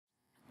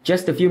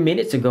Just a few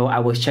minutes ago, I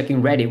was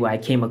checking Reddit where I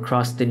came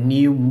across the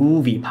new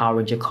movie Power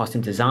Ranger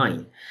costume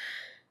design.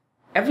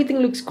 Everything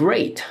looks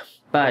great,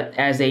 but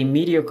as a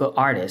mediocre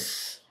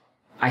artist,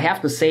 I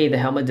have to say the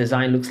helmet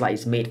design looks like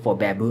it's made for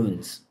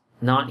baboons,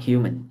 not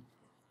human.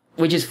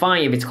 Which is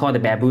fine if it's called the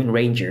Baboon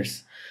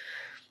Rangers.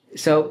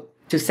 So,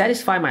 to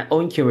satisfy my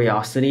own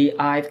curiosity,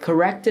 I've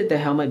corrected the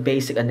helmet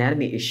basic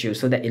anatomy issue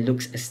so that it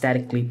looks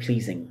aesthetically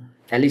pleasing,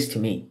 at least to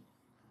me.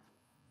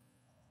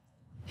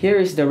 Here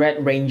is the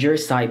Red Ranger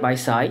side by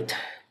side.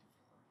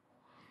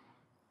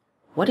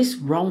 What is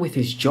wrong with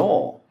his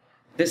jaw?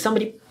 Did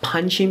somebody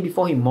punch him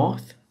before he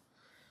morphed?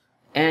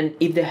 And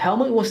if the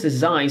helmet was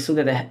designed so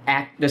that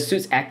the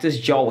suit's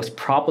actor's jaw was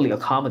properly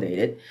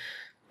accommodated,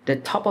 the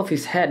top of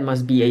his head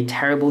must be a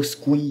terrible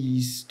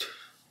squeezed.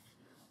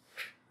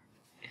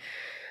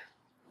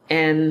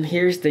 And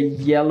here's the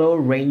Yellow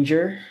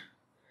Ranger.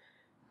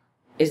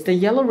 Is the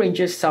Yellow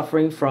Ranger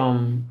suffering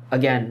from,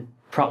 again,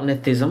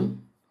 prognathism?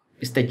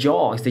 It's the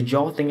jaw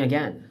thing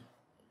again.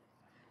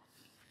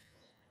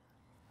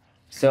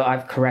 So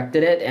I've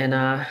corrected it and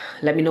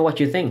let me know what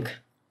you think.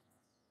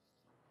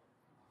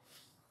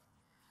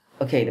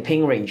 Okay, the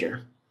Pink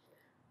Ranger.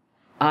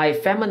 I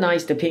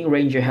feminized the Pink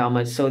Ranger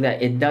helmet so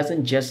that it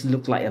doesn't just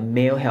look like a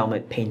male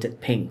helmet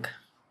painted pink.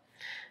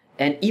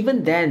 And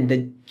even then,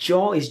 the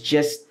jaw is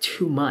just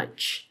too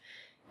much.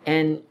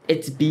 And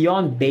it's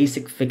beyond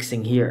basic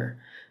fixing here.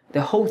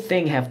 The whole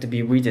thing have to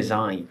be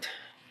redesigned.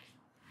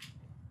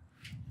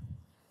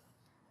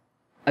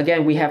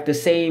 Again, we have the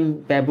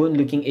same baboon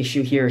looking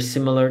issue here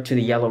similar to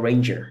the Yellow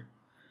Ranger.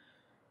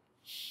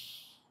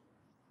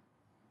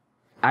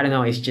 I don't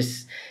know,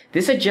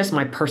 these are just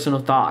my personal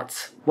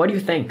thoughts. What do you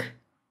think?